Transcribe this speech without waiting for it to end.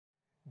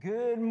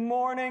Good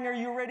morning. Are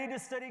you ready to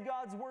study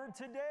God's Word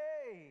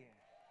today?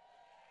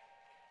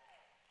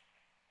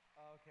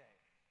 Okay.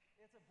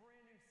 It's a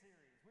brand new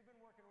series. We've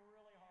been working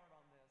really hard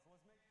on this.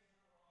 Let's make sure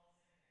we're all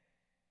saying,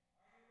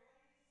 are you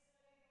ready to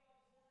study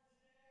God's Word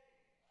today?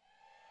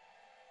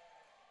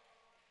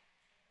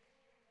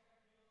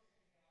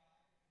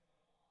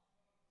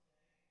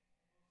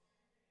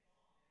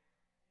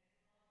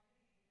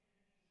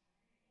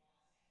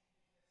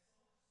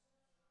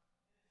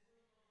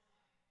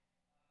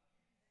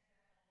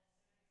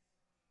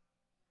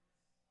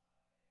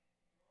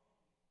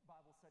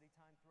 Bible study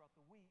time throughout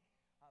the week,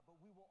 but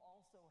we will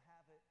also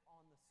have it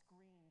on the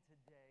screen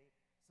today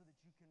so that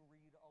you can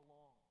read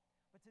along.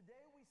 But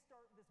today we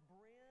start this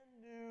brand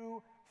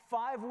new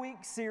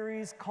 5-week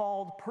series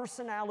called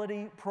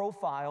Personality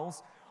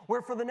Profiles,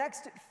 where for the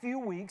next few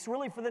weeks,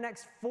 really for the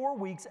next 4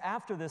 weeks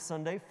after this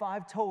Sunday,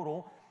 5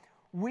 total,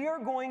 we are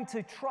going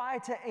to try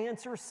to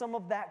answer some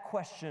of that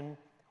question,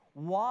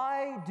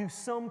 why do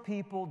some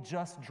people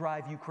just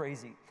drive you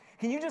crazy?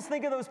 Can you just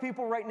think of those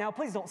people right now?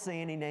 Please don't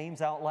say any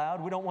names out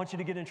loud. We don't want you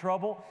to get in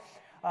trouble,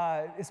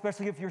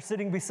 especially if you're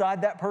sitting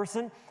beside that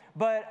person.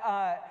 But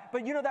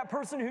you know that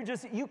person who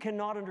just, you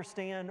cannot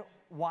understand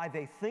why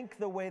they think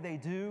the way they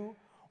do.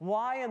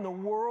 Why in the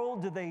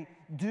world do they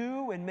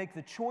do and make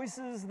the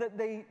choices that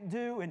they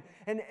do? And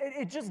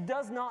it just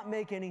does not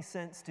make any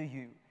sense to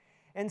you.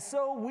 And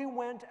so we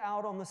went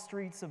out on the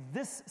streets of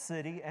this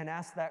city and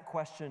asked that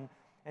question,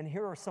 and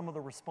here are some of the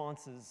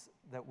responses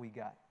that we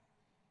got.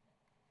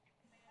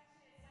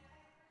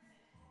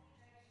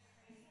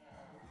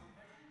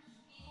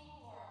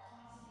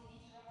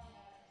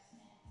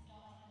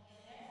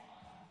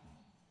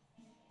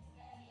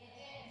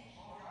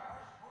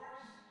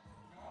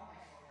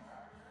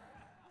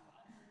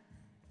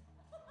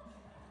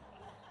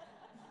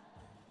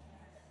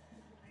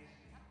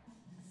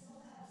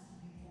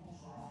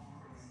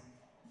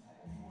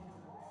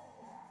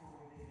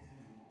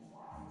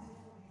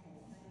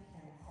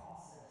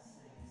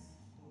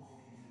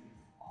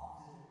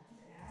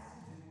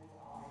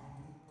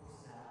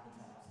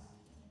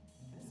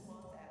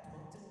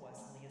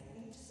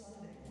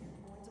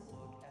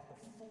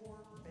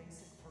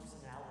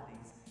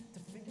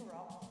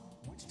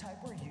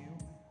 Type are you?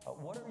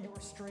 What are your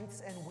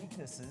strengths and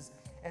weaknesses?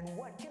 And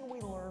what can we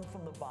learn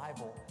from the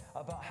Bible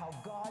about how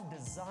God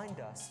designed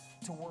us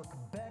to work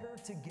better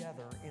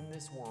together in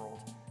this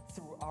world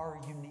through our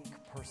unique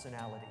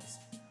personalities?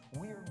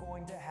 We are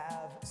going to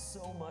have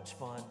so much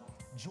fun.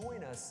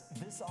 Join us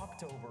this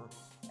October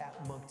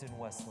at Moncton,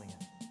 Wesleyan.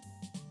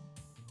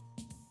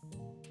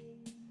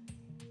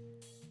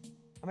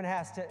 I'm going to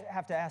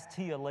have to ask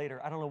Tia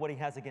later. I don't know what he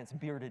has against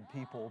bearded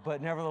people,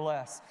 but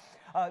nevertheless.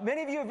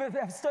 Many of you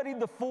have studied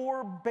the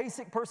 4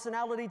 basic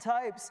personality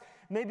types.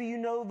 Maybe you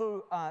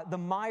know the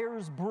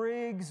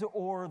Myers-Briggs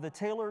or the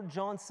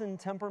Taylor-Johnson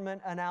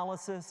temperament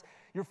analysis.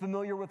 You're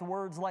familiar with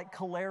words like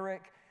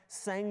choleric,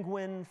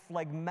 sanguine,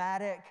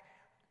 phlegmatic,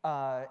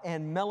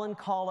 and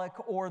melancholic.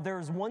 Or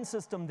there's one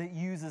system that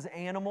uses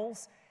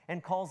animals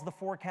and calls the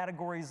 4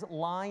 categories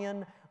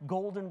lion,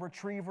 golden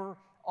retriever,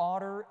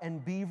 otter,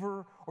 and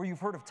beaver. Or you've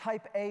heard of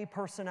type A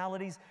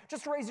personalities.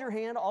 Just raise your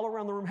hand all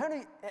around the room.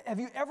 Have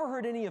you ever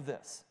heard any of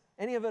this?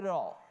 Any of it at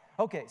all?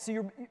 Okay,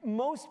 so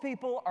most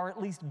people are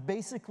at least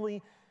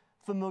basically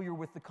familiar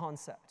with the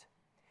concept.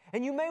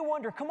 And you may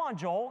wonder, come on,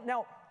 Joel,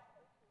 now,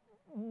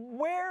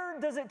 where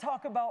does it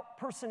talk about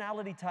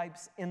personality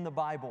types in the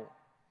Bible?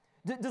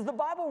 Does the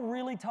Bible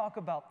really talk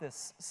about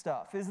this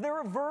stuff? Is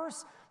there a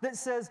verse that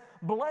says,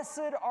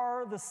 blessed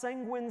are the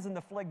sanguines and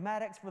the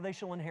phlegmatics, for they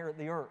shall inherit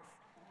the earth?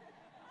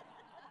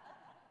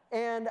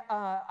 And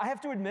I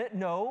have to admit,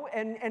 no,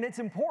 and it's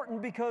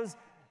important because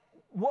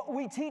what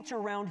we teach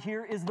around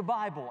here is the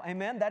Bible,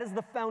 amen? That is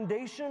the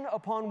foundation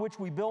upon which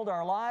we build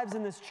our lives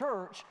in this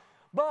church,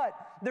 but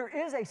there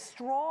is a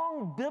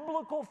strong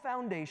biblical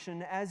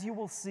foundation, as you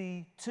will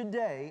see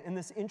today in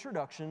this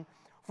introduction,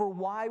 for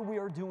why we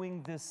are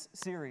doing this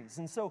series.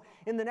 And so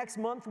in the next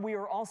month, we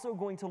are also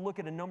going to look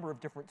at a number of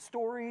different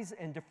stories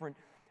and different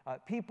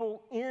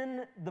people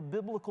in the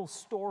biblical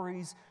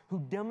stories who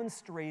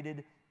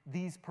demonstrated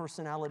these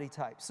personality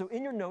types. So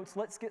in your notes,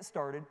 let's get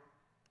started.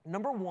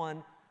 Number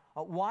 1,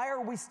 why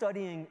are we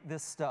studying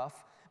this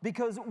stuff?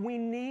 Because we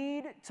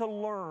need to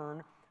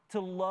learn to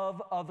love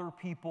other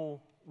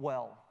people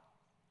well.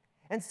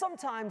 And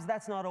sometimes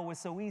that's not always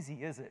so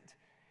easy, is it?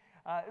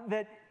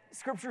 That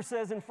Scripture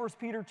says in 1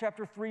 Peter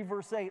chapter 3,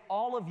 verse 8,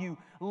 all of you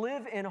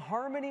live in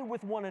harmony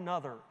with one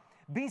another.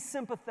 Be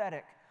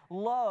sympathetic.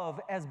 Love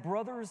as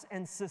brothers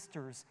and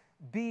sisters.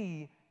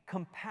 Be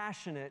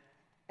compassionate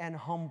and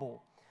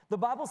humble. The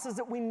Bible says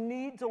that we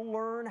need to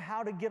learn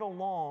how to get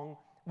along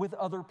with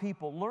other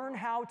people. Learn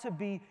how to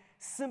be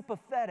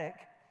sympathetic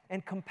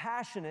and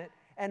compassionate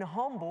and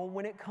humble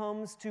when it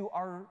comes to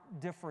our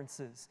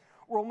differences.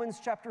 Romans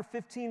chapter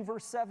 15,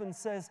 verse 7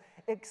 says,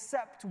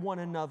 accept one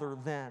another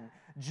then,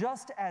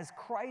 just as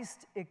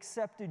Christ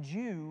accepted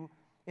you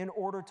in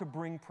order to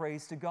bring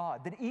praise to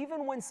God. That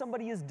even when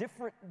somebody is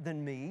different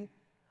than me,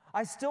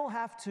 I still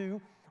have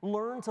to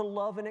learn to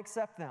love and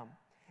accept them.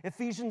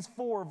 Ephesians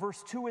 4,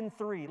 verse 2 and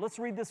 3. Let's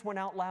read this one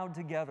out loud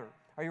together.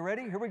 Are you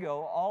ready? Here we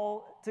go,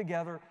 all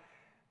together.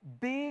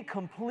 Be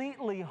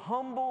completely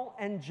humble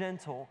and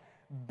gentle,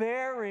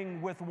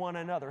 bearing with one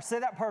another. Say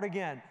that part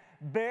again.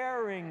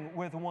 Bearing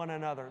with one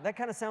another. That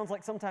kind of sounds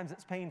like sometimes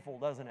it's painful,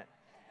 doesn't it?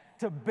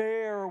 To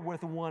bear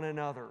with one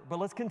another. But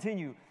let's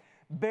continue.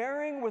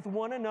 Bearing with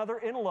one another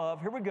in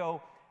love. Here we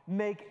go.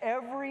 Make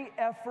every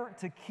effort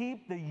to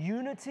keep the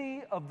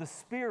unity of the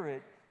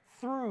Spirit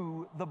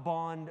through the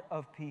bond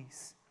of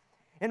peace.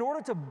 In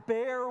order to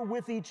bear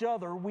with each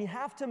other, we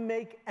have to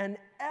make an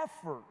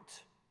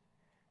effort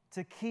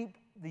to keep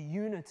the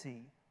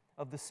unity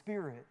of the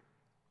Spirit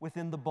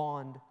within the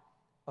bond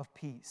of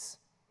peace.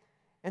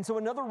 And so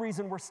another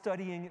reason we're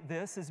studying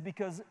this is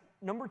because,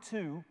 number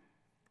 2,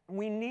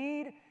 we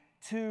need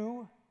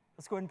to,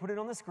 let's go ahead and put it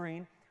on the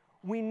screen,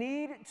 we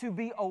need to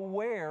be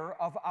aware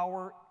of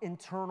our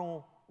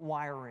internal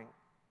wiring.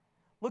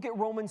 Look at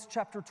Romans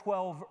chapter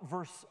 12,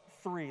 verse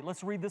 3.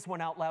 Let's read this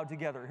one out loud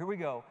together. Here we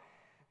go.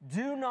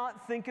 Do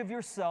not think of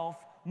yourself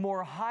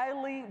more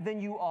highly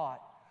than you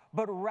ought,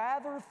 but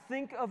rather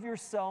think of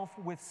yourself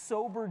with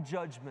sober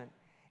judgment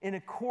in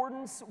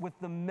accordance with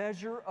the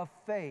measure of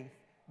faith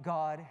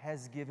God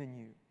has given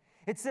you.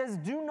 It says,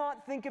 do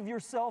not think of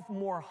yourself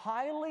more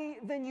highly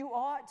than you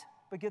ought,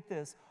 but get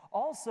this,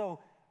 also,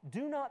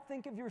 do not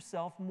think of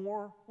yourself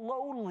more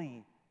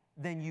lowly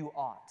than you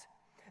ought.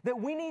 That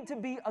we need to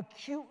be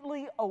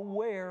acutely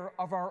aware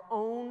of our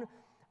own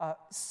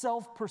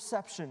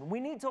self-perception. We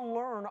need to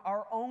learn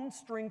our own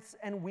strengths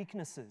and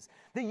weaknesses.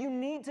 That you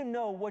need to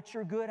know what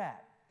you're good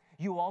at.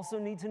 You also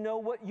need to know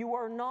what you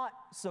are not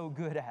so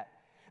good at.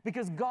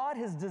 Because God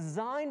has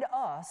designed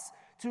us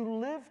to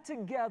live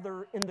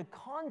together in the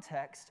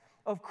context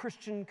of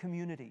Christian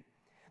community.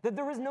 That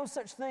there is no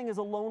such thing as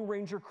a Lone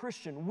Ranger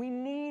Christian. We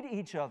need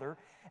each other,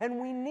 and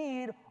we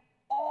need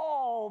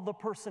all the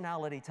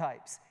personality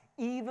types,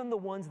 even the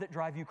ones that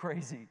drive you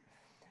crazy.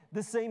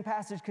 The same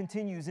passage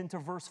continues into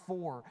verse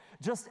 4.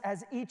 Just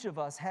as each of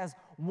us has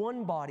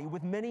one body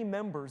with many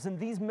members, and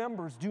these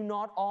members do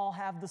not all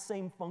have the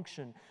same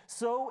function,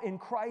 so in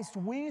Christ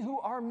we who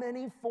are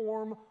many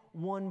form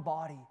one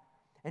body,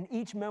 and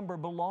each member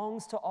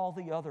belongs to all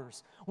the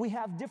others. We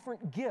have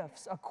different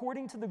gifts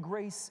according to the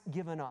grace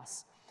given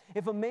us.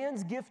 If a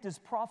man's gift is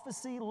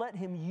prophecy, let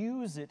him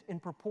use it in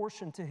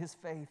proportion to his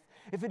faith.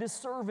 If it is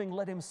serving,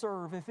 let him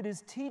serve. If it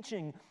is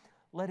teaching,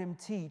 let him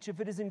teach. If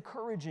it is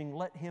encouraging,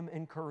 let him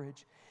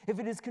encourage. If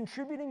it is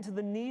contributing to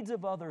the needs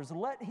of others,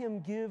 let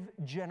him give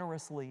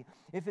generously.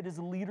 If it is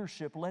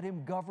leadership, let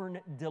him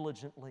govern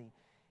diligently.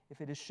 If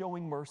it is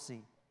showing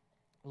mercy,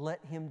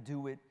 let him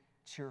do it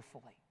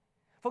cheerfully.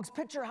 Folks,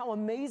 picture how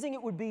amazing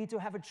it would be to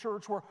have a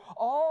church where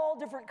all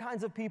different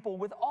kinds of people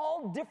with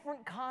all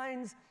different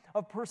kinds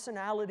of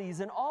personalities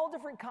and all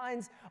different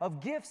kinds of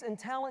gifts and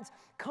talents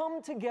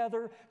come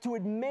together to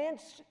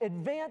advance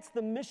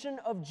the mission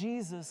of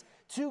Jesus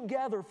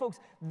together. Folks,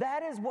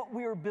 that is what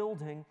we are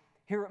building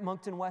here at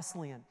Moncton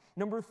Wesleyan.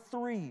 Number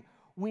 3,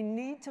 we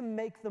need to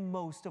make the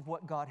most of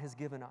what God has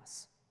given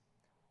us.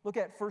 Look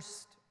at 1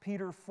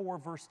 Peter 4,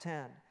 verse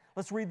 10.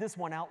 Let's read this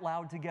one out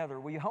loud together.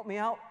 Will you help me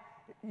out?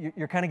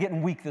 You're kind of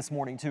getting weak this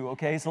morning too,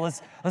 okay? So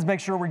let's make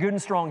sure we're good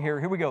and strong here.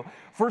 Here we go.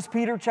 1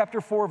 Peter chapter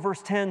 4,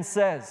 verse 10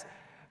 says,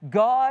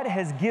 God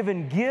has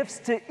given gifts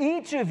to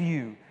each of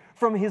you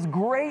from His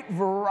great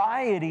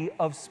variety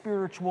of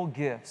spiritual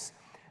gifts.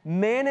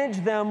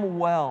 Manage them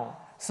well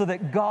so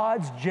that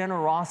God's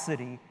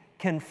generosity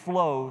can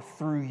flow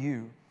through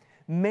you.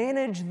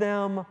 Manage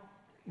them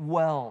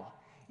well.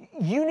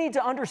 You need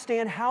to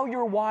understand how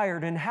you're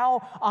wired and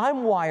how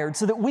I'm wired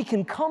so that we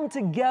can come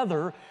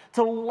together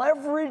to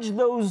leverage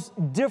those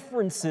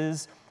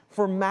differences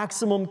for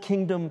maximum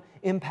kingdom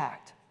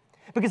impact.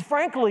 Because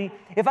frankly,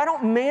 if I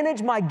don't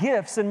manage my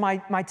gifts and my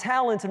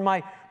talent and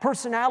my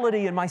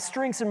personality and my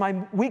strengths and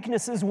my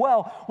weaknesses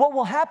well, what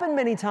will happen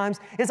many times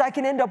is I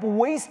can end up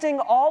wasting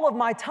all of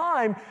my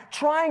time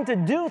trying to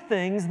do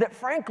things that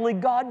frankly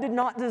God did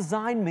not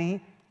design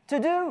me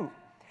to do.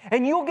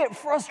 And you'll get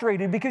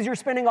frustrated because you're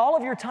spending all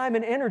of your time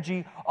and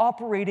energy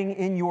operating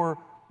in your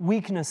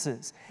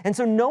weaknesses. And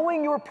so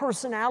knowing your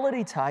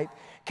personality type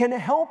can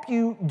help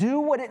you do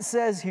what it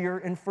says here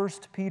in 1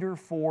 Peter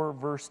 4,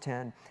 verse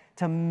 10,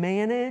 to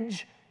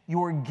manage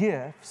your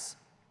gifts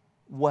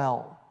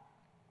well.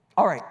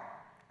 All right,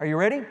 are you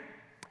ready?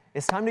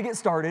 It's time to get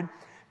started.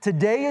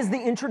 Today is the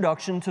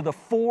introduction to the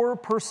 4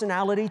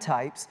 personality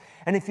types.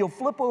 And if you'll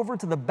flip over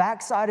to the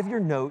back side of your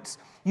notes,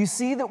 you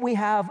see that we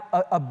have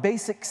a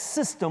basic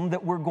system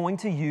that we're going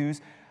to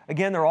use.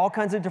 Again, there are all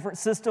kinds of different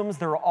systems.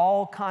 There are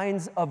all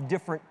kinds of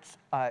different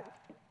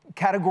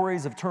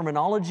categories of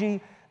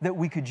terminology that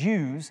we could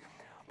use.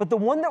 But the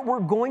one that we're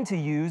going to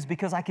use,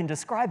 because I can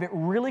describe it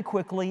really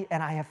quickly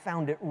and I have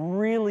found it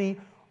really,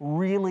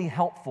 really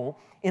helpful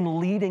in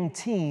leading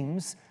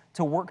teams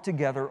to work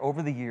together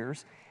over the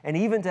years, and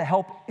even to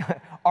help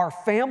our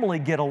family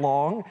get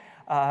along,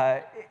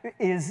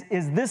 is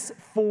this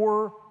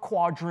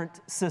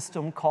 4-quadrant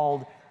system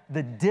called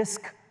the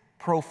DISC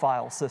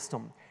profile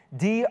system,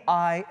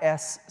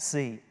 DISC.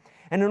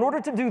 And in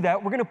order to do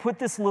that, we're going to put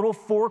this little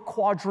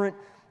 4-quadrant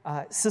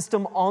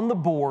system on the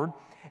board.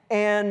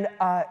 And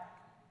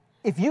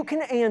if you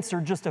can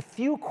answer just a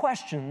few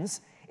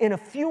questions, in a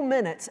few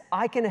minutes,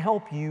 I can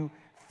help you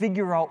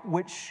figure out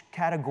which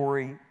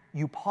category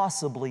you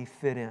possibly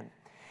fit in.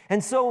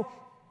 And so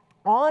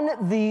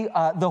on the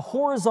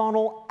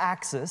horizontal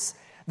axis,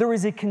 there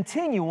is a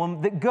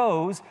continuum that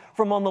goes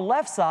from on the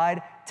left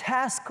side,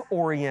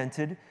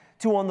 task-oriented,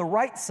 to on the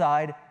right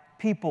side,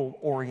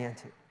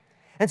 people-oriented.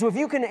 And so if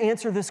you can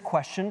answer this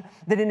question,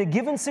 that in a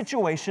given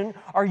situation,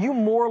 are you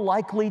more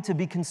likely to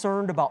be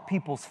concerned about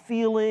people's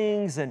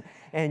feelings and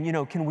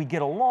can we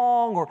get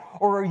along? Or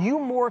are you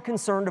more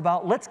concerned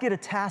about, let's get a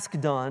task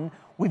done,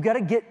 we got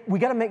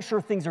to make sure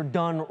things are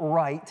done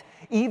right,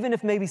 even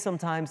if maybe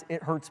sometimes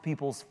it hurts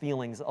people's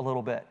feelings a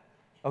little bit,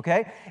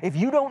 okay? If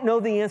you don't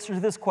know the answer to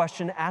this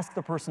question, ask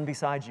the person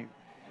beside you.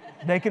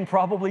 They can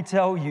probably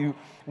tell you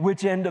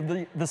which end of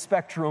the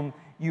spectrum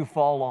you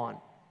fall on.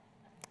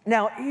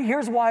 Now,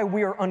 here's why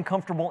we are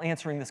uncomfortable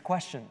answering this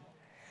question.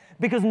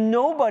 Because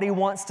nobody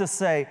wants to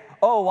say,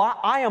 oh,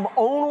 I am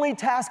only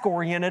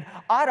task-oriented,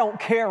 I don't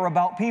care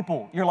about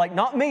people. You're like,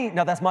 not me.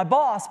 Now, that's my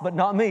boss, but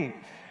not me.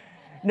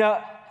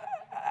 Now,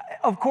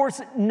 of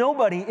course,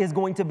 nobody is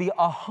going to be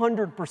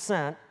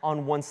 100%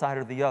 on one side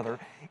or the other.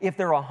 If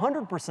they're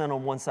 100%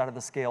 on one side of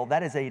the scale,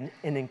 that is an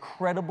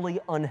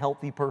incredibly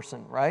unhealthy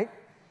person, right?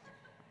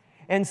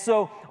 And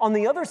so on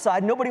the other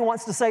side, nobody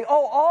wants to say,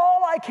 oh,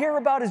 all I care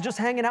about is just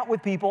hanging out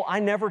with people. I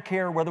never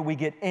care whether we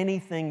get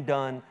anything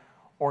done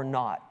or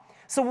not.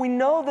 So we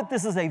know that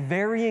this is a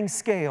varying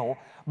scale,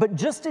 but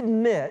just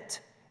admit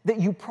that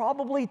you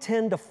probably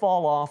tend to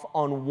fall off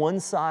on one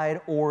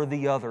side or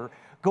the other.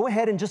 Go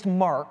ahead and just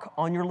mark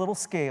on your little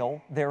scale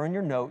there in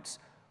your notes,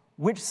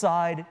 which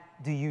side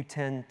do you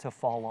tend to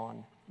fall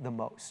on the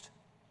most?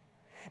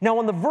 Now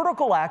on the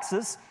vertical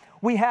axis,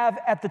 we have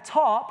at the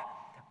top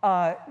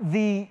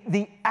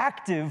the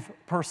active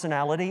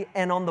personality,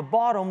 and on the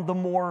bottom, the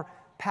more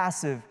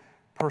passive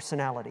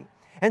personality.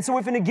 And so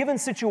if in a given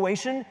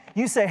situation,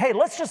 you say, hey,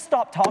 let's just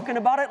stop talking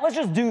about it, let's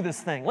just do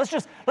this thing, let's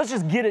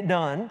just get it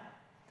done,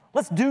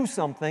 let's do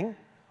something.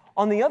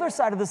 On the other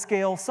side of the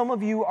scale, some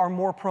of you are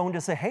more prone to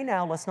say, hey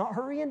now, let's not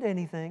hurry into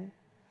anything.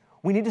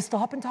 We need to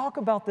stop and talk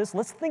about this,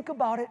 let's think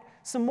about it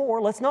some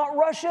more, let's not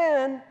rush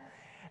in.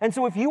 And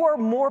so if you are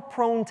more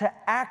prone to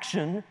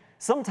action,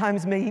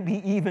 sometimes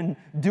maybe even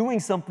doing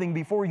something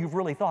before you've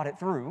really thought it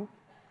through,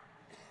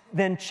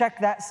 then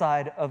check that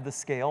side of the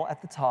scale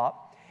at the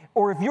top.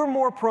 Or if you're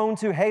more prone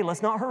to, hey,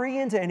 let's not hurry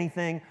into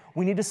anything,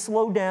 we need to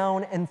slow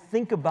down and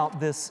think about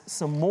this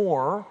some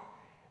more,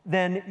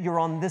 then you're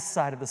on this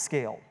side of the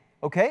scale.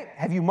 Okay?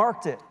 Have you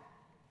marked it?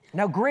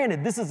 Now,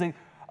 granted, this is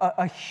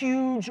a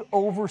huge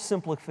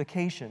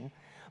oversimplification,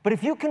 but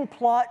if you can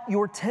plot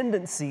your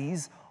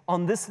tendencies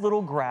on this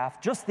little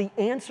graph, just the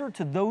answer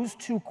to those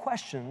two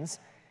questions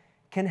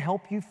can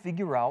help you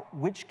figure out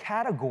which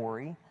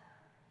category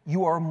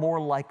you are more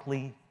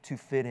likely to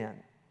fit in.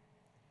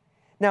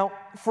 Now,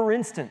 for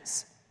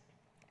instance,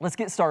 let's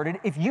get started.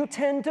 If you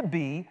tend to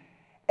be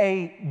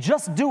a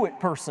just do it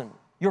person,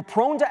 you're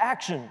prone to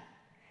action,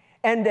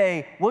 and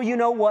well, you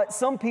know what,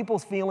 some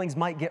people's feelings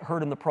might get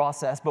hurt in the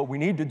process, but we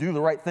need to do the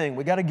right thing.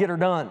 We got to get her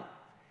done.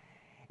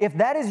 If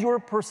that is your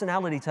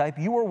personality type,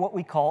 you are what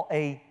we call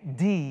a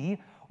D,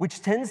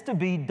 which tends to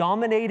be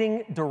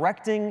dominating,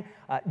 directing,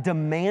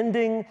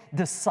 demanding,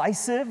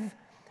 decisive,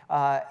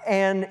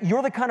 and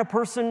you're the kind of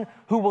person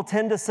who will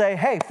tend to say,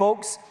 hey,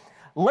 folks,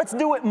 let's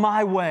do it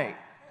my way.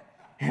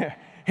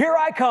 Here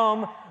I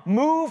come,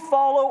 move,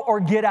 follow,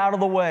 or get out of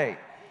the way.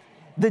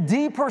 The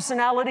D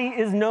personality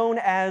is known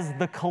as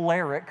the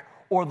choleric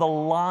or the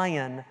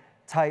lion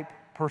type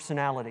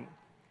personality.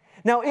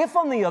 Now, if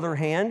on the other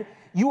hand,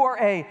 you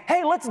are a,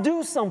 hey, let's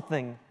do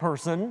something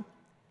person,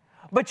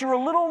 but you're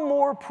a little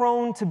more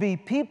prone to be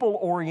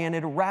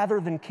people-oriented rather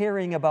than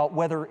caring about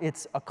whether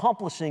it's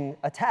accomplishing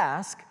a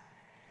task,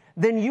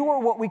 then you are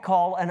what we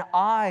call an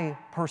I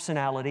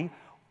personality,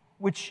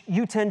 which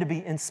you tend to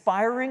be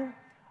inspiring,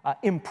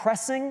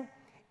 impressing,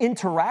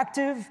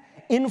 interactive,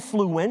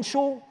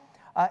 influential.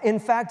 In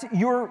fact,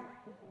 you're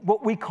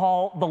what we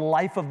call the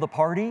life of the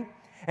party.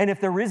 And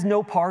if there is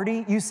no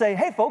party, you say,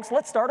 hey, folks,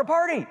 let's start a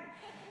party.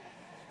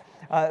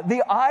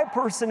 The I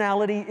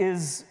personality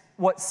is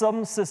what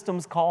some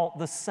systems call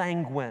the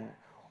sanguine,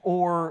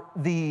 or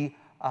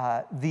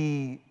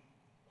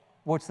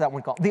what's that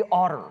one called? The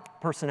otter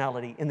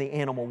personality in the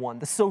animal one,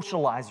 the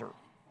socializer.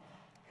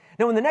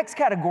 Now, in the next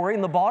category,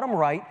 in the bottom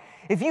right,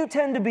 if you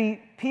tend to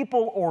be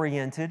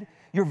people-oriented,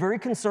 you're very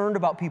concerned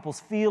about people's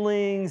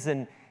feelings,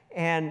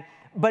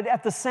 but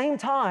at the same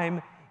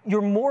time,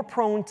 you're more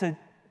prone to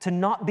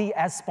not be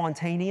as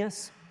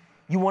spontaneous.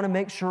 You want to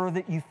make sure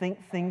that you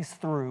think things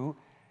through,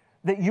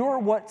 that you're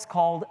what's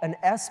called an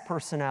S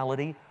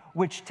personality,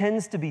 which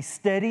tends to be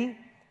steady,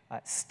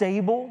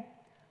 stable,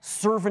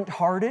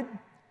 servant-hearted,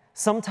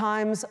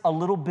 sometimes a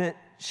little bit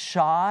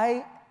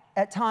shy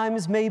at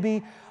times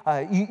maybe.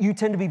 You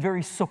tend to be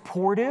very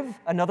supportive,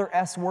 another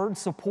S word,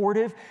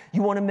 supportive.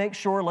 You want to make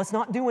sure, let's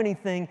not do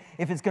anything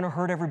if it's going to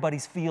hurt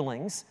everybody's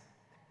feelings.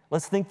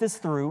 Let's think this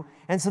through.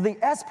 And so the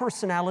S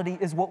personality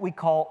is what we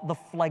call the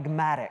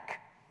phlegmatic,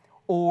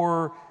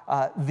 or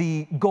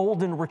the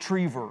golden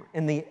retriever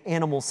in the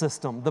animal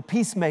system, the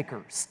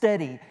peacemaker,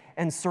 steady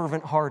and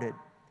servant-hearted.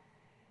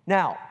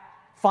 Now,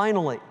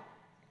 finally,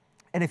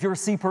 and if you're a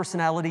C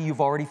personality,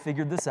 you've already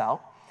figured this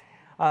out,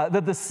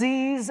 that the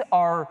C's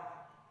are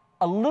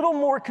a little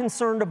more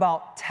concerned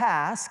about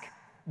task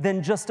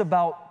than just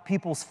about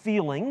people's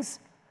feelings,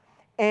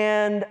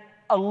 and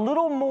a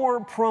little more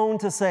prone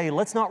to say,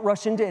 let's not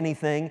rush into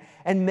anything,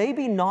 and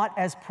maybe not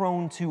as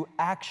prone to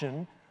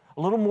action,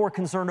 a little more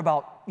concerned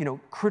about,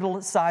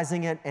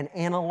 criticizing it and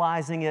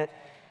analyzing it,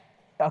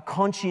 a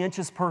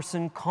conscientious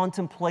person,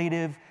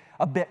 contemplative,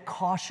 a bit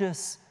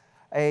cautious,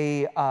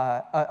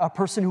 a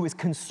person who is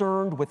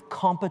concerned with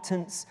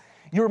competence.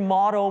 Your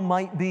motto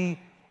might be,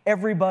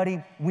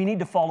 everybody, we need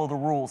to follow the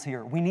rules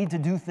here. We need to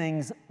do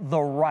things the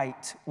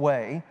right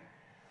way.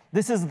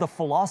 This is the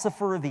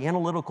philosopher, the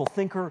analytical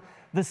thinker.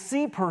 The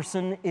C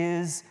person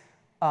is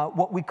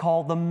what we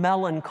call the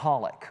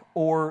melancholic,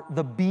 or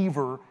the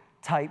beaver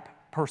type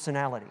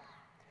personality.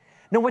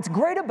 Now, what's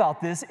great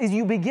about this is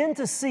you begin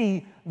to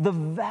see the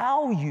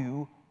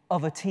value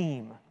of a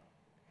team.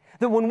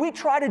 That when we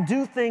try to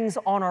do things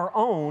on our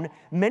own,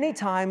 many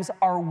times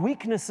our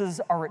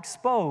weaknesses are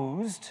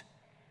exposed.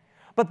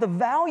 But the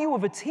value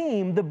of a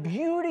team, the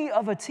beauty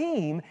of a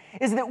team,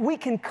 is that we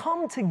can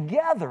come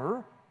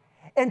together,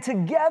 and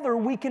together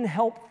we can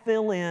help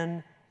fill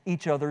in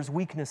each other's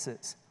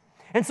weaknesses.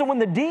 And so when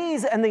the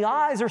D's and the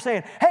I's are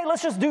saying, hey,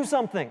 let's just do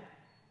something,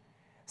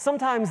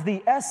 sometimes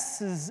the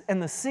S's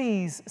and the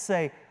C's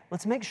say,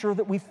 let's make sure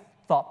that we've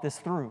thought this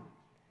through.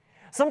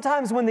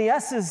 Sometimes when the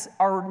S's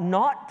are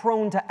not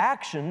prone to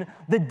action,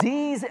 the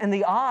D's and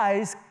the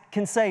I's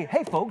can say,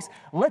 hey folks,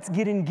 let's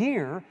get in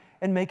gear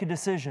and make a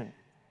decision.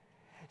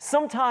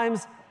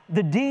 Sometimes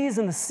the D's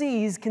and the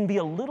C's can be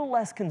a little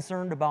less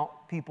concerned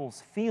about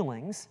people's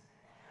feelings,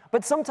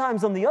 but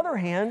sometimes on the other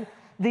hand,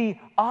 the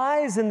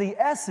I's and the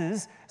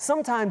S's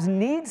sometimes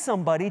need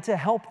somebody to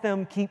help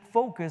them keep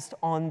focused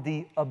on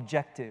the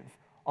objective,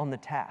 on the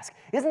task.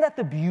 Isn't that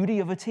the beauty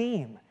of a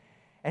team?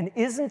 And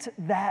isn't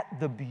that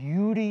the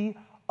beauty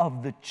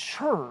of the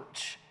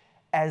church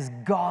as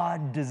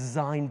God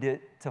designed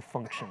it to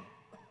function?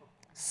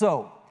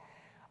 So,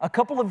 a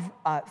couple of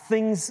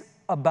things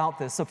about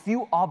this, a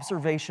few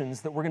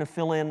observations that we're going to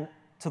fill in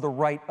to the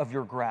right of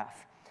your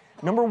graph.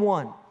 Number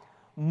one,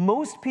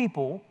 most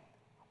people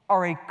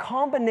are a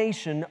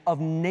combination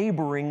of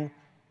neighboring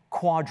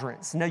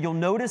quadrants. Now, you'll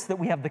notice that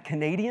we have the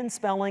Canadian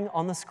spelling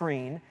on the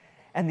screen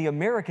and the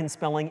American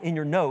spelling in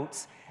your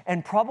notes,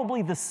 and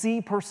probably the C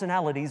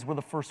personalities were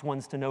the first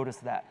ones to notice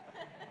that.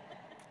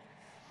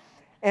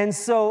 And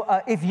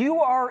so if you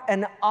are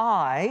an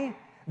I,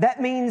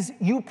 that means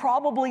you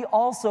probably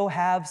also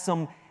have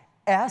some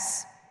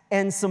S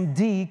and some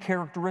D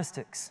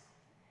characteristics.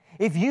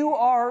 If you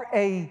are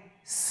a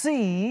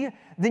C,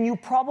 then you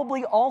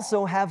probably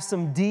also have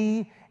some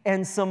D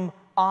and some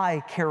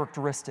I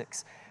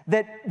characteristics.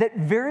 That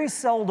very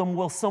seldom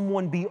will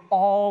someone be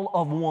all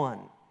of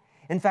one.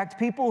 In fact,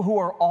 people who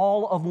are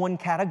all of one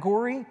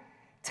category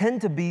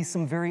tend to be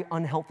some very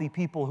unhealthy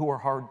people who are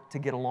hard to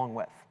get along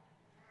with.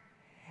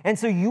 And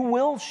so you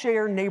will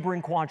share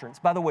neighboring quadrants.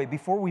 By the way,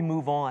 before we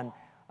move on,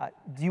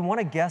 do you want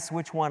to guess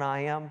which one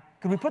I am?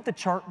 Could we put the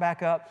chart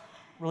back up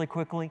really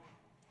quickly?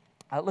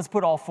 Let's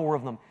put all four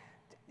of them.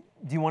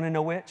 Do you want to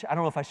know which? I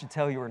don't know if I should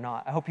tell you or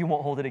not. I hope you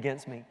won't hold it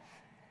against me.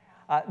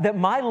 That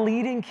my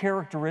leading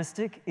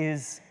characteristic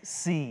is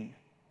C,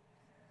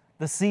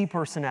 the C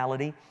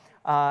personality.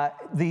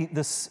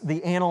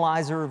 The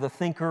analyzer, the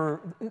thinker,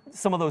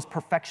 some of those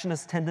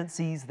perfectionist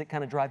tendencies that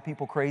kind of drive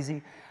people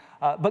crazy.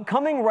 But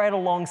coming right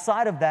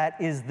alongside of that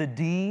is the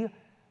D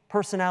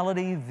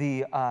personality,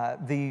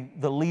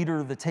 the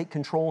leader, the take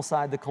control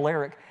side, the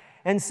choleric.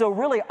 And so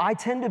really, I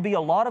tend to be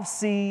a lot of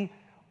C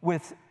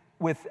with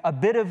a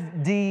bit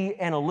of D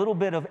and a little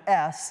bit of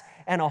S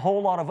and a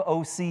whole lot of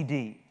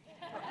OCD.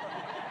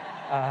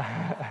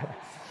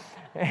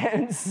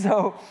 And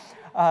so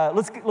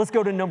let's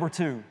go to number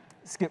two.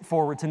 Skip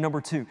forward to number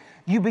two.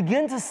 You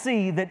begin to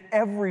see that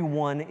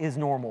everyone is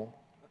normal.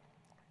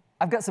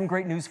 I've got some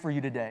great news for you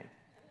today.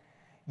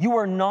 You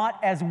are not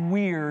as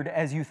weird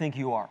as you think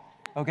you are,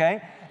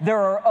 okay? There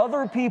are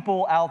other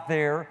people out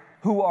there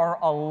who are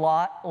a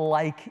lot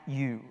like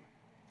you.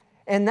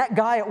 And that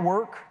guy at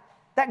work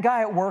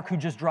who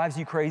just drives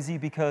you crazy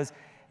because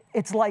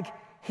it's like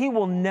he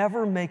will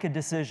never make a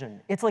decision.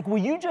 It's like, will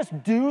you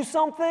just do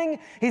something?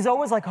 He's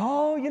always like,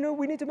 oh,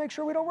 we need to make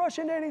sure we don't rush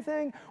into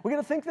anything. We're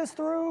going to think this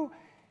through.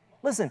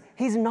 Listen,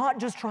 he's not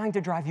just trying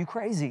to drive you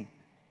crazy.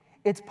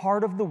 It's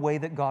part of the way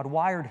that God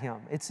wired him.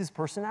 It's his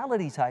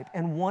personality type,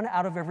 and 1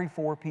 out of every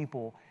 4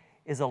 people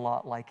is a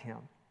lot like him.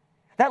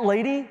 That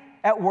lady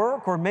at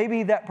work, or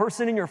maybe that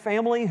person in your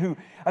family who,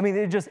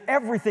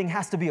 everything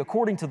has to be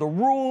according to the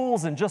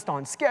rules and just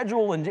on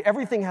schedule, and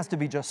everything has to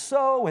be just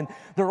so, and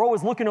they're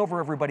always looking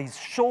over everybody's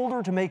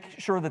shoulder to make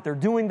sure that they're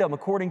doing them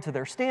according to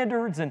their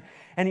standards, and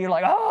you're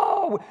like,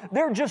 oh,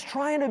 they're just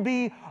trying to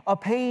be a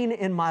pain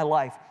in my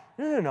life.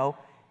 No.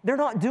 they're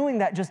not doing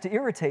that just to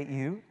irritate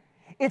you.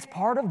 It's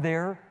part of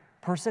their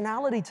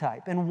personality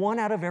type. And 1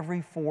 out of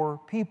every 4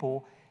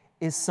 people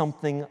is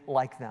something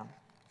like them.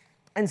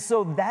 And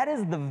so that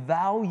is the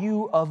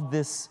value of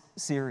this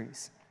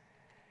series.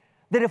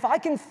 That if I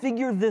can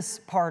figure this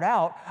part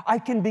out, I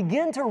can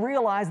begin to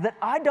realize that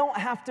I don't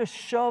have to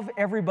shove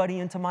everybody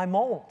into my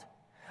mold.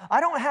 I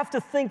don't have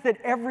to think that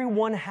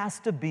everyone has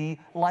to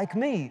be like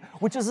me,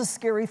 which is a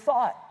scary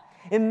thought.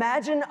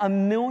 Imagine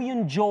 1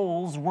 million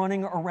Joels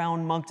running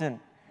around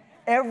Moncton.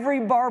 Every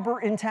barber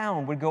in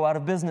town would go out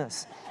of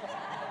business.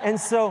 And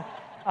so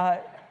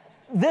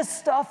this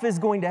stuff is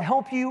going to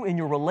help you in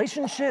your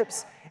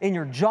relationships, in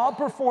your job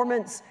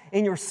performance,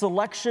 in your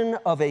selection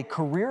of a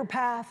career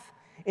path,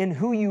 in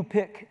who you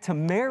pick to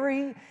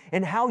marry,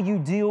 and how you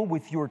deal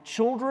with your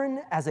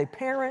children as a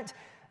parent.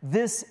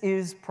 This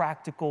is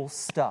practical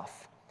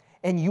stuff.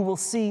 And you will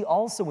see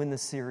also in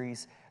this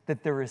series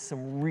that there is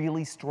some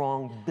really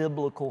strong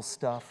biblical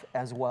stuff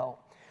as well.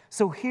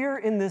 So here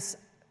in the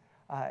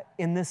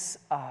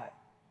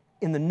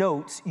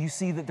notes, you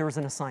see that there's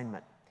an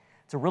assignment.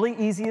 It's a really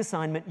easy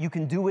assignment. You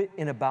can do it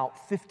in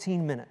about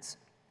 15 minutes.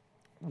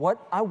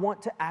 What I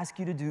want to ask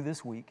you to do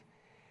this week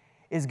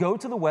is go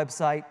to the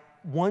website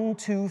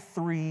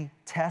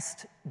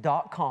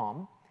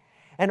 123test.com,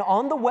 and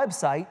on the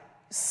website,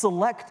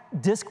 select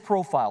Disc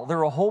Profile. There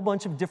are a whole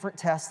bunch of different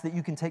tests that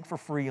you can take for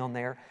free on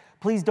there.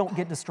 Please don't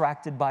get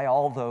distracted by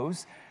all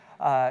those.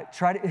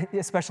 Try to,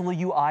 especially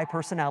you I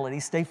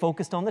personalities, stay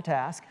focused on the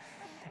task.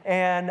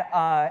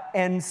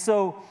 And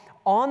so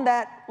on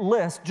that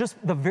list, just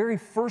the very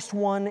first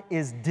one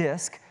is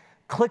DISC.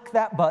 Click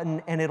that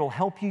button and it'll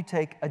help you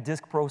take a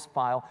DISC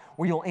profile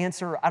where you'll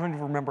answer, I don't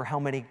even remember how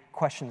many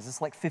questions.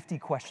 It's like 50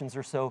 questions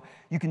or so.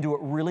 You can do it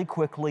really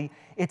quickly.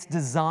 It's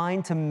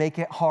designed to make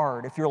it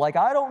hard. If you're like,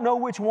 I don't know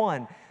which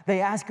one, they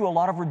ask you a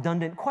lot of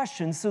redundant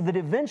questions so that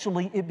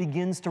eventually it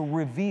begins to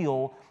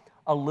reveal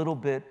a little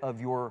bit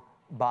of your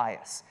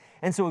bias.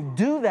 And so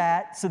do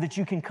that so that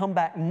you can come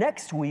back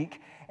next week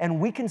and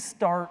we can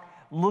start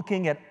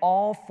looking at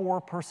all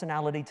 4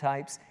 personality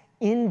types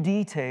in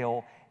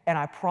detail. And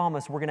I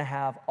promise we're going to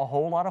have a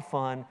whole lot of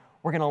fun.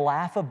 We're going to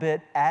laugh a bit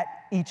at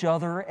each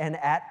other and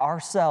at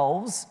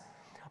ourselves.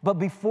 But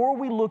before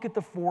we look at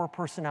the 4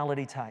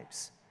 personality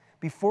types,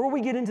 before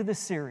we get into this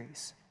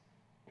series,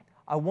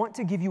 I want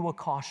to give you a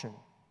caution,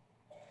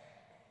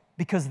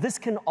 because this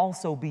can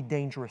also be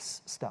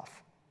dangerous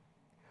stuff.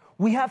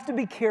 We have to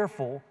be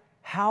careful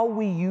how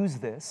we use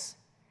this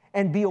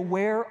and be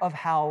aware of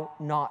how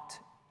not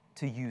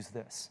to use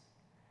this.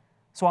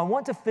 So I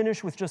want to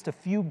finish with just a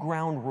few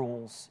ground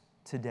rules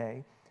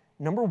today.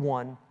 Number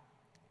 1,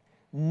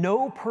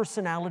 no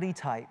personality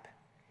type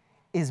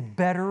is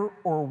better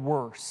or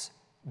worse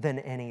than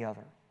any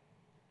other.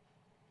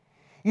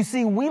 You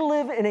see, we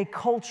live in a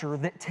culture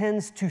that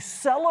tends to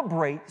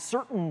celebrate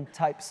certain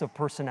types of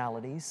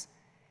personalities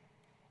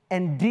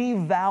and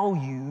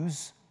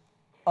devalues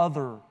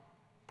other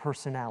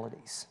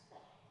personalities.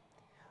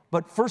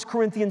 But 1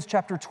 Corinthians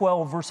chapter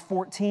 12, verse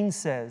 14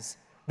 says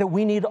that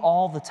we need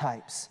all the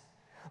types.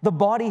 The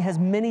body has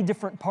many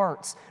different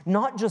parts,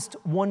 not just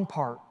one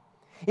part.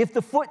 If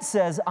the foot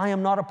says, I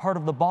am not a part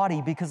of the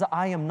body because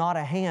I am not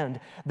a hand,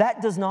 that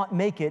does not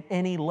make it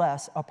any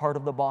less a part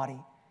of the body.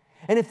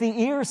 And if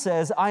the ear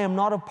says, I am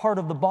not a part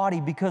of the body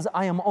because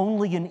I am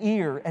only an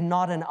ear and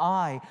not an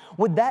eye,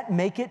 would that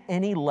make it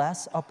any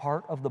less a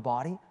part of the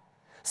body?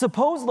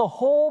 Suppose the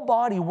whole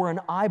body were an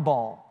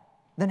eyeball,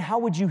 then how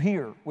would you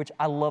hear? Which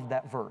I love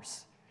that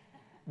verse.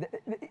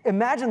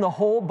 Imagine the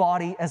whole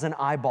body as an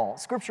eyeball.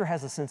 Scripture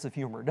has a sense of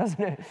humor,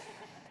 doesn't it?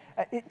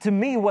 To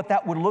me, what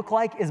that would look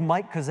like is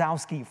Mike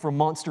Kozowski from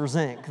Monsters,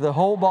 Inc. The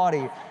whole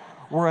body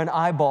were an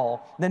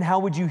eyeball, then how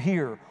would you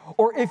hear?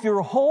 Or if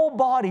your whole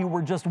body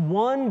were just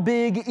one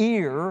big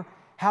ear,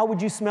 how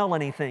would you smell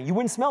anything? You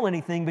wouldn't smell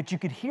anything, but you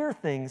could hear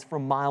things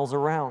from miles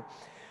around.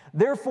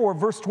 Therefore,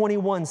 verse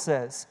 21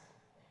 says,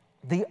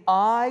 the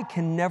eye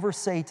can never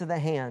say to the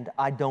hand,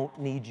 I don't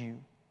need you.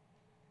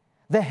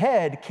 The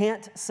head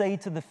can't say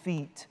to the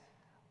feet,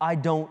 I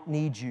don't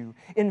need you.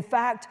 In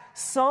fact,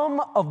 some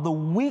of the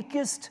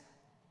weakest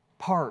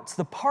parts,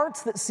 the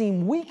parts that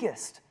seem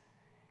weakest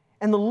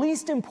and the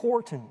least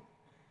important,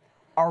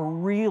 are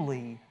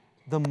really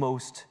the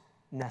most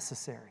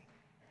necessary.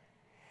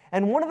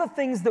 And one of the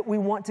things that we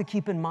want to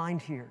keep in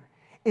mind here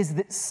is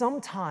that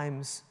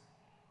sometimes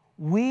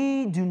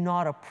we do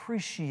not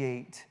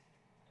appreciate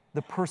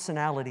the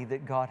personality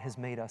that God has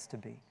made us to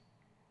be.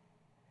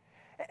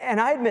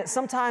 And I admit,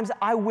 sometimes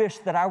I wish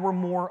that I were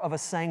more of a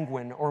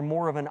sanguine or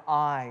more of an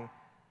I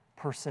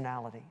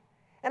personality.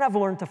 And I've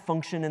learned to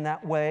function in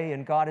that way,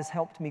 and God has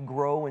helped me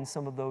grow in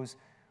some of those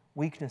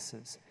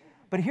weaknesses.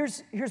 But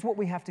here's what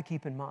we have to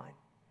keep in mind.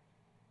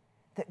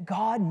 That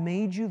God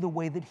made you the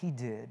way that He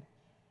did,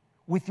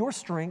 with your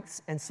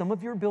strengths and some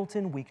of your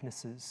built-in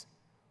weaknesses,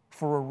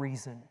 for a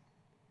reason.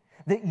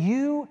 That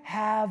you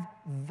have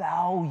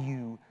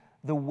value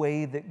the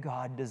way that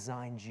God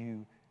designed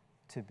you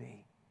to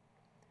be.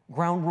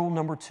 Ground rule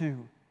number 2,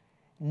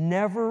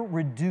 never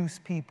reduce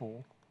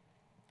people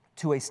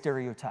to a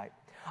stereotype.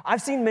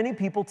 I've seen many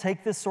people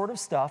take this sort of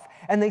stuff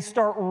and they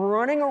start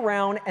running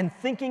around and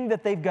thinking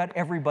that they've got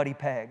everybody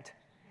pegged.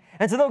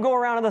 And so they'll go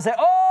around and they'll say,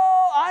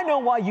 oh, I know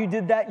why you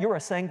did that. You're a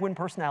sanguine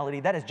personality.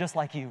 That is just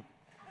like you.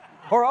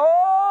 Or,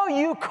 oh,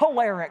 you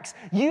cholerics.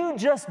 You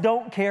just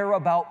don't care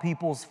about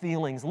people's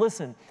feelings.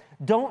 Listen,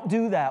 don't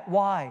do that.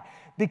 Why?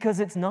 Because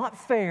it's not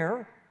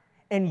fair,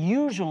 and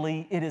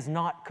usually it is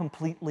not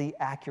completely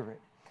accurate.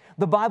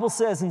 The Bible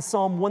says in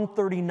Psalm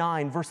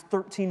 139, verse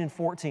 13 and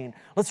 14,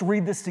 let's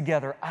read this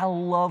together. I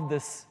love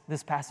this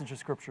passage of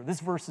Scripture. This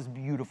verse is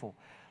beautiful.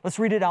 Let's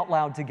read it out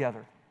loud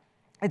together.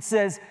 It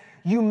says,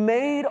 you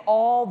made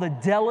all the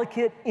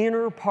delicate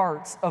inner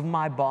parts of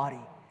my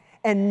body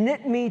and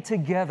knit me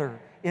together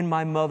in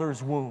my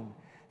mother's womb.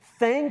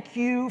 Thank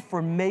you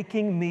for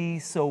making me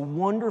so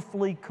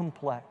wonderfully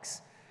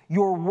complex.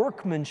 Your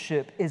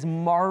workmanship is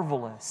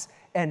marvelous,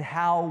 and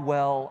how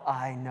well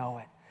I know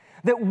it.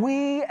 That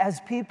we as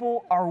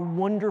people are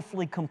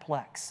wonderfully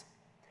complex.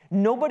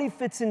 Nobody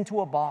fits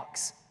into a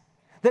box.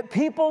 That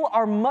people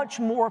are much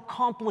more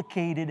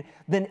complicated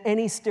than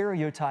any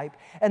stereotype.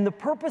 And the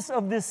purpose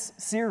of this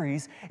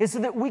series is so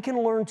that we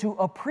can learn to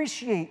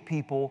appreciate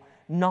people,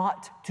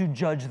 not to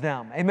judge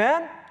them.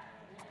 Amen?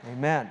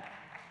 Amen.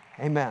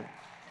 Amen.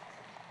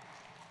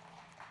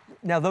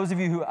 Now, those of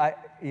you who,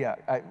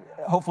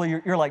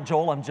 hopefully you're like,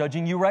 Joel, I'm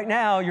judging you right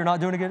now. You're not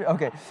doing a good,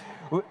 okay.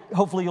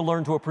 Hopefully you'll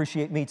learn to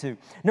appreciate me too.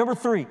 Number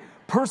 3,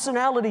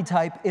 personality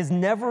type is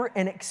never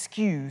an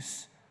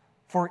excuse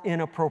for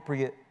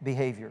inappropriate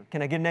behavior.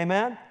 Can I get an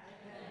amen?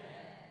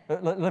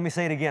 Let me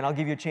say it again. I'll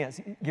give you a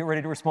chance. Get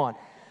ready to respond.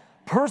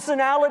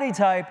 Personality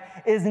type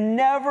is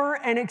never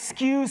an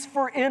excuse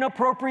for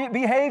inappropriate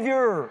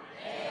behavior.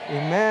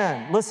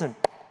 Amen. Listen.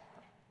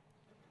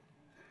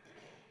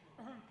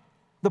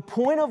 The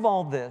point of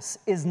all this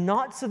is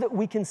not so that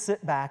we can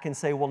sit back and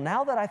say, well,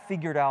 now that I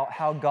figured out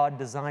how God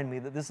designed me,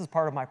 that this is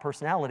part of my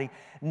personality,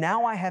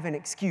 now I have an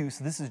excuse.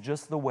 This is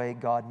just the way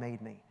God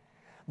made me.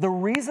 The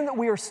reason that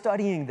we are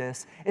studying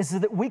this is so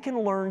that we can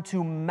learn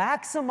to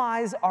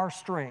maximize our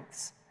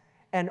strengths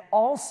and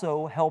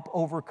also help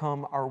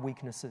overcome our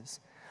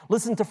weaknesses.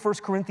 Listen to 1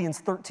 Corinthians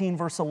 13,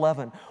 verse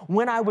 11.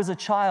 When I was a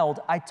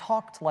child, I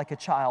talked like a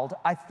child.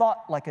 I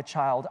thought like a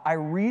child. I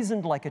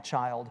reasoned like a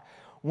child.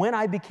 When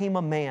I became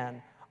a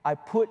man, I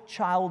put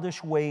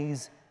childish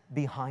ways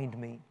behind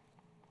me.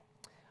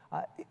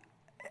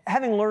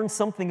 Having learned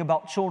something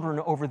about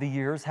children over the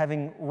years,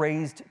 having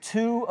raised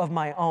 2 of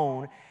my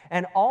own,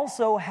 and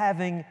also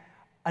having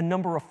a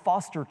number of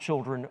foster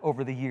children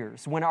over the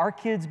years. When our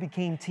kids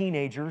became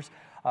teenagers,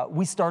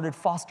 we started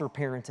foster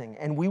parenting,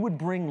 and we would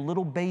bring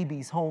little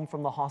babies home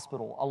from the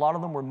hospital. A lot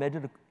of them were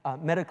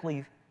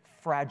medically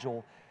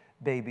fragile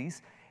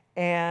babies.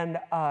 And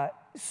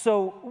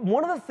so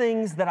one of the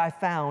things that I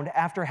found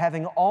after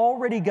having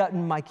already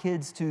gotten my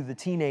kids to the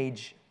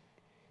teenage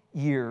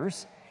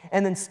years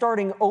and then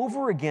starting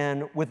over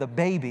again with a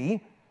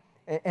baby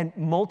and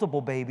multiple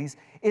babies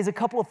is a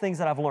couple of things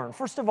that I've learned.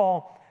 First of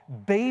all,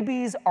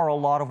 babies are a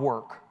lot of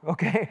work,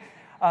 okay?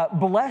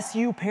 Bless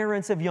you,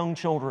 parents of young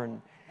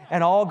children.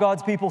 And all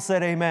God's people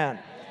said amen.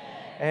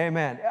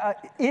 Amen.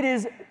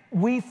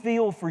 We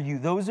feel for you,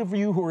 those of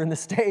you who are in the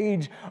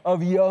stage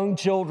of young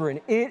children.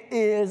 It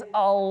is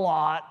a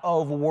lot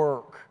of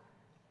work.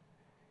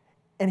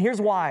 And here's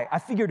why. I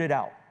figured it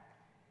out.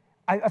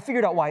 I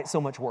figured out why it's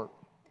so much work.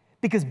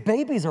 Because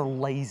babies are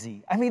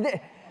lazy. I mean,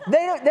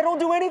 they don't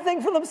do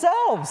anything for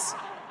themselves,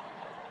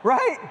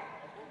 right?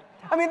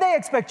 I mean, they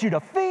expect you to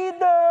feed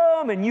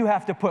them, and you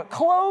have to put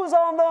clothes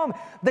on them.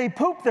 They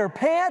poop their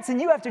pants, and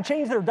you have to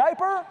change their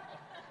diaper.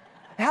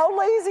 How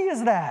lazy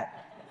is that?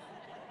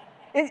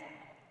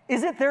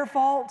 Is it their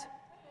fault?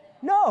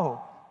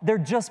 No, they're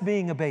just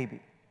being a baby.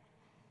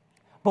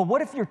 But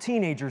what if your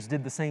teenagers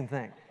did the same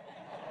thing?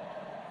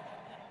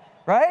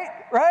 Right?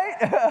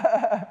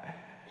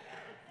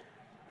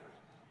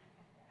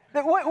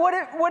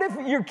 What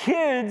if your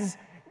kids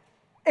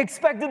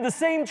expected the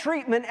same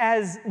treatment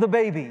as the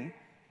baby?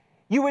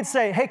 You would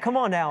say, hey, come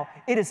on now,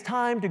 it is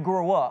time to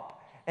grow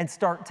up and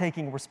start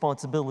taking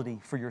responsibility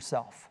for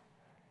yourself.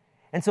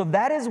 And so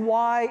that is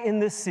why in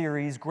this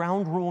series,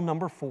 ground rule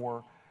number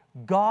 4,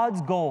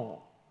 God's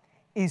goal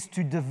is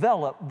to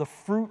develop the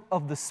fruit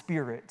of the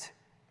Spirit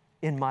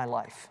in my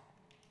life.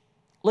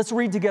 Let's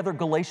read together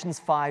Galatians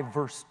 5,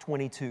 verse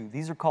 22.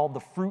 These are called the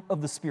fruit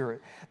of the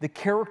Spirit, the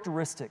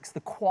characteristics,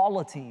 the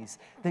qualities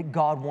that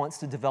God wants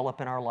to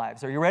develop in our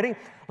lives. Are you ready?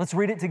 Let's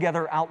read it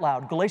together out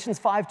loud. Galatians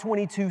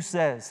 5:22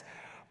 says,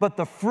 but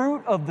the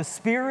fruit of the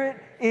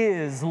Spirit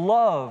is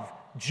love,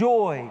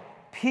 joy,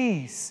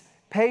 peace,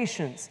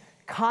 patience,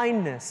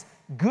 kindness,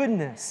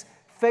 goodness,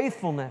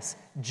 faithfulness,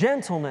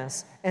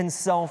 gentleness, and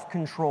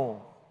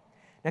self-control.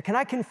 Now, can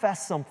I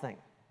confess something?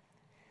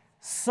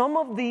 Some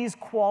of these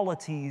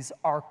qualities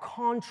are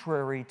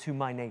contrary to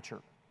my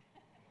nature.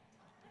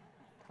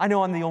 I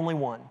know I'm the only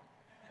one.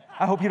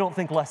 I hope you don't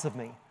think less of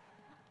me.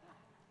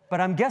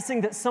 But I'm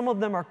guessing that some of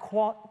them are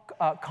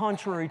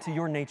contrary to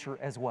your nature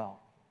as well.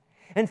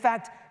 In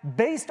fact,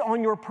 based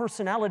on your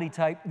personality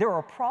type, there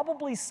are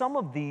probably some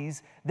of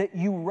these that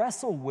you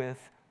wrestle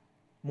with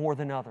more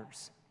than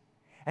others.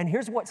 And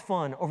here's what's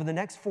fun over the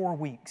next 4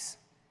 weeks.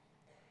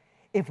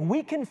 If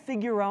we can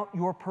figure out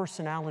your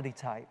personality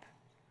type,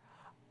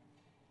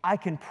 I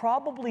can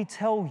probably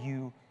tell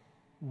you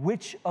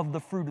which of the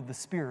fruit of the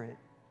Spirit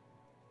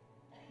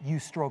you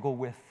struggle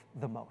with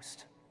the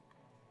most.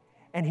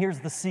 And here's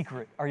the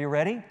secret. Are you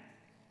ready?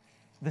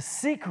 The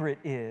secret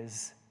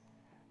is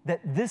that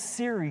this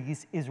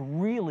series is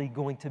really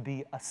going to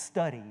be a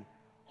study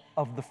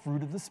of the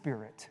fruit of the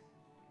Spirit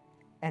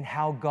and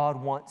how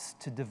God wants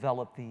to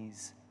develop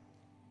these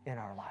in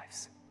our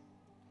lives.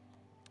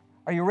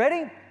 Are you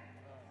ready?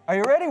 Are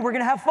you ready? We're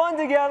going to have fun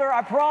together,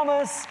 I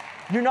promise.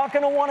 You're not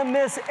going to want to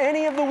miss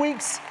any of the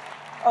weeks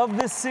of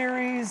this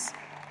series.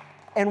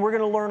 And we're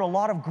going to learn a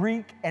lot of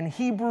Greek and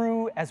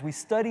Hebrew as we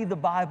study the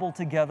Bible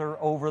together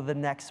over the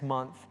next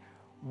month.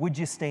 Would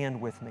you stand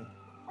with me?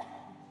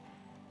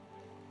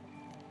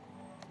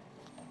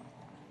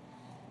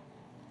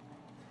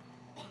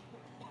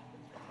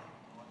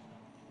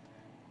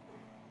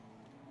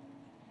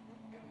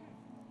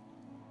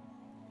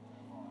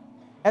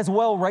 As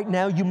well, right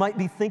now, you might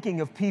be thinking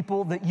of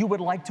people that you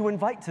would like to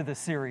invite to this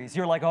series.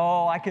 You're like,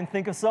 oh, I can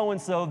think of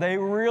so-and-so. They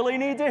really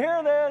need to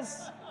hear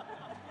this.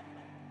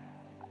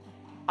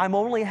 I'm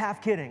only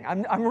half kidding.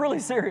 I'm really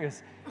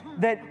serious.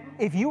 That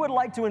if you would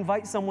like to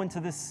invite someone to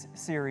this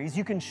series,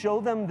 you can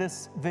show them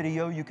this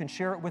video. You can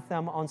share it with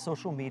them on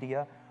social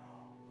media.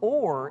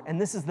 Or,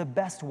 and this is the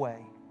best way,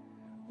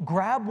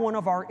 grab one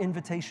of our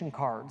invitation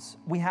cards.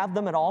 We have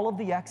them at all of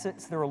the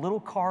exits. They're a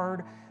little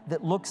card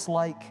that looks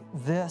like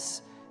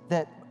this,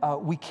 that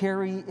we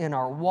carry in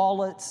our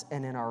wallets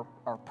and in our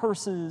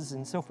purses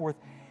and so forth.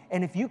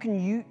 And if you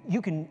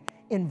can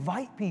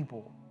invite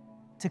people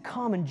to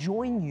come and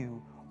join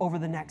you over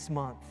the next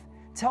month.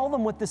 Tell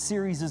them what the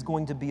series is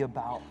going to be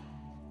about.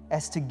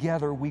 As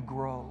together we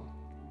grow.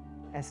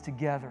 As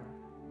together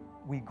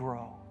we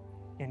grow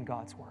in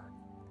God's Word.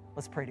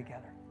 Let's pray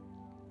together.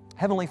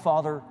 Heavenly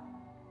Father,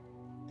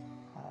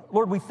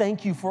 Lord, we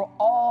thank you for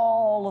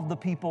all of the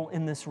people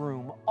in this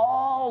room,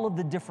 all of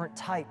the different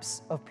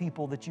types of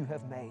people that you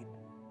have made.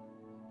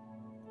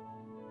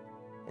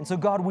 And so,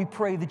 God, we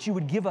pray that you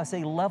would give us a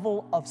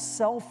level of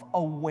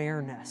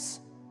self-awareness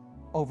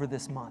over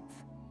this month.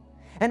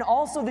 And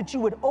also that you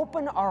would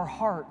open our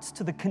hearts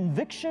to the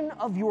conviction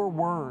of your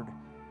word.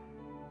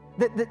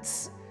 That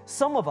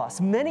some of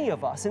us, many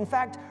of us, in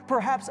fact,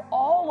 perhaps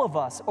all of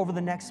us over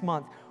the next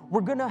month,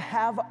 we're going to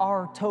have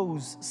our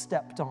toes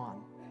stepped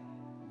on.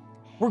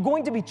 We're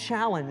going to be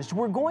challenged.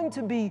 We're going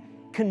to be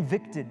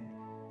convicted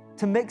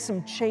to make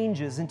some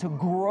changes and to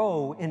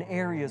grow in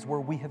areas where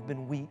we have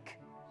been weak.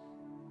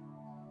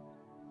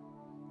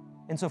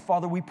 And so,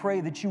 Father, we pray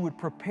that you would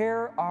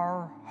prepare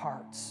our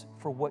hearts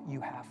for what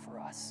you have for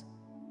us.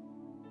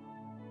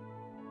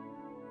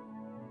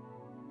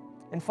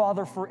 And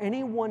Father, for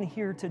anyone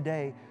here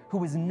today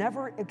who has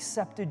never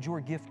accepted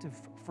your gift of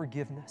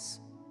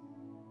forgiveness,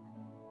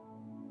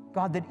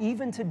 God, that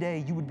even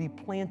today you would be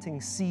planting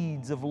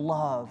seeds of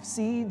love,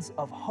 seeds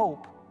of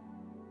hope,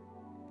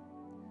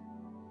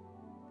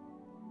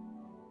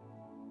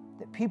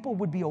 that people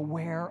would be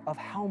aware of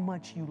how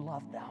much you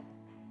love them.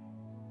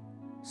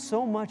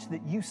 So much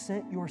that you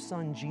sent your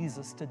Son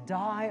Jesus to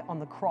die on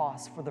the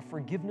cross for the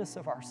forgiveness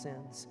of our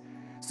sins,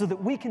 so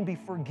that we can be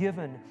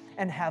forgiven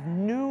and have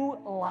new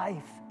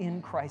life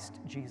in Christ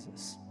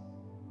Jesus.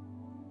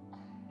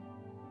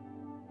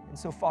 And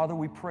so, Father,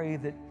 we pray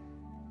that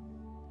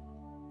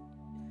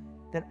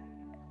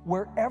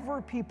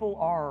wherever people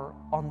are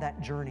on that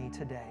journey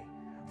today,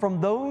 from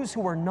those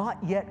who are not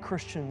yet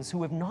Christians,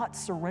 who have not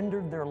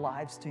surrendered their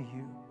lives to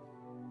you,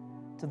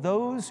 to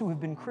those who have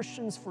been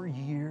Christians for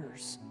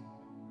years,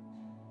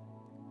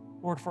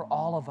 Lord, for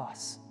all of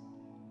us,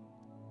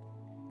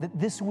 that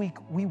this week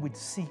we would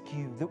seek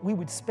you, that we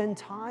would spend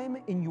time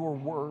in your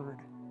word,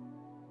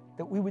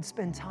 that we would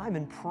spend time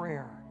in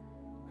prayer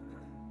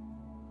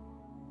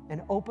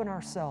and open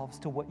ourselves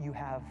to what you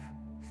have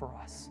for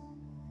us.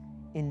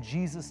 In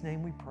Jesus'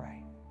 name we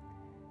pray.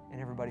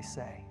 And everybody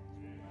say,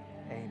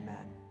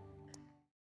 amen.